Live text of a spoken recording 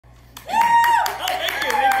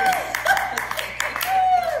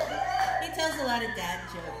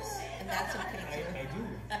that's okay too. I do.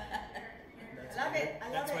 Love it. I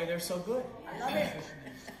love That's it. why they're so good. I love it.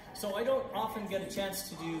 So I don't often get a chance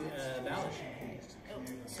to do a ballad.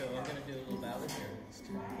 So I'm going to do a little ballad here.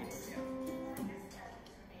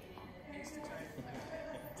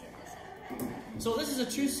 So this is a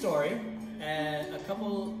true story. A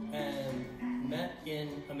couple met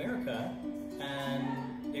in America,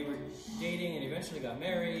 and they were dating and eventually got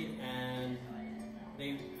married, and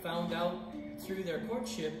they found out through their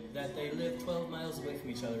courtship that they lived 12 miles away from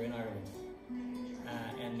each other in Ireland,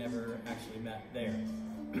 and never actually met there.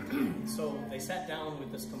 So they sat down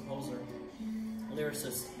with this composer,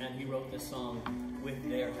 lyricist, and he wrote this song with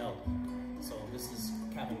their help. So this is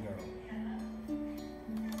Cabin Girl.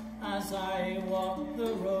 As I walk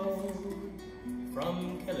the road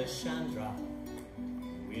from Kilishandra,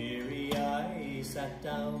 weary I sat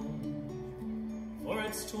down, for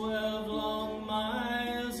it's 12 long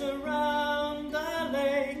miles around the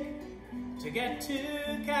lake to get to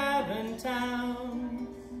Cabin Town.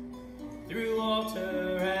 Through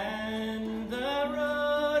water and the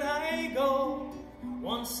road I go,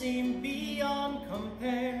 one seemed beyond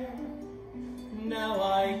compare. Now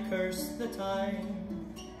I curse the time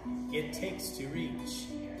it takes to reach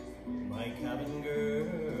my cabin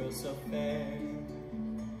girl so fair.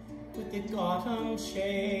 With the autumn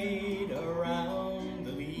shade around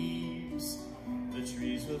the leaves, the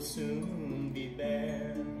trees will soon be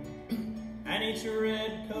bare, and each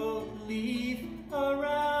red coat leaf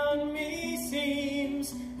around me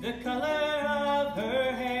seems the color of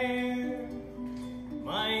her hair.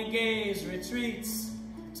 My gaze retreats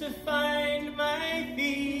to find my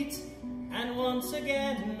feet, and once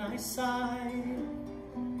again I sigh,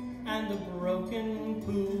 and the broken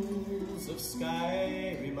pools of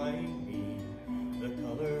sky remind me the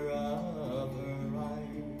color of her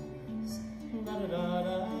eyes. Da da da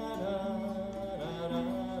da da da da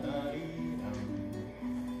da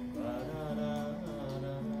da da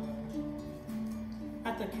da.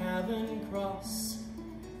 At the cabin cross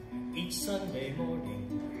each Sunday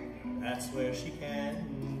morning, that's where she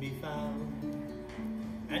can be found.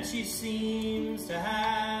 And she seems to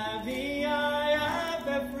have the eye of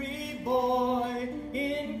every boy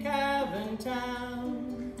in Cabin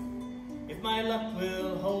Town. If my luck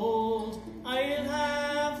will hold, I'll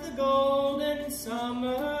have the golden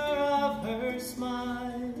summer of her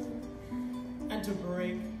smile. And to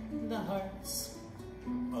break the hearts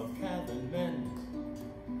of cabin men,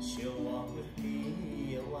 she'll walk with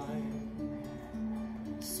me a while.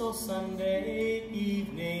 So Sunday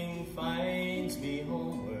evening finds me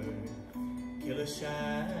homeward,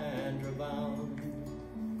 Kilishandra bound,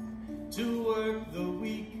 to work the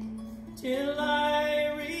week till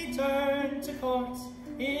I return to court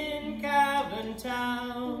in Cabin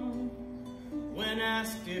Town. When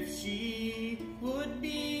asked if she would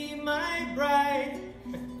be my bride,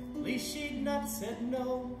 at least she'd not said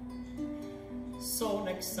no. So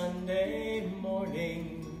next Sunday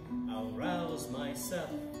morning I'll rouse myself,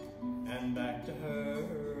 and back to her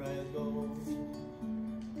I'll go.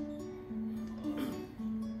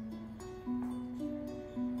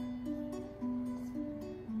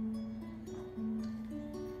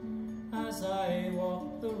 As I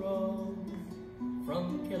walk the road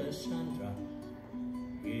from Kilishandra,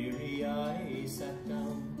 weary I sat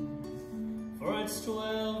down, for it's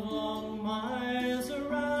 12 long miles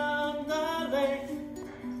around the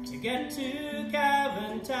lake to get to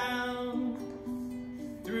Cabin Town.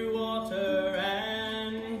 Through water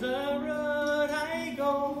and the road I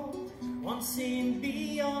go, one seemed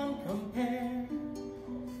beyond compare.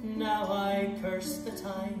 Now I curse the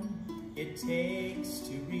time it takes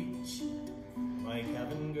to reach my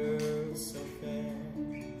cabin girl so fair.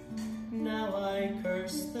 Now I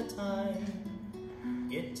curse the time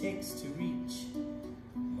it takes to reach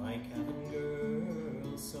my cabin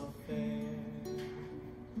girl so fair.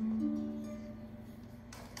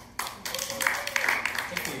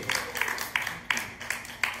 Thank you.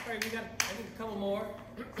 All right, we got, I think, a couple more.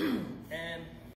 And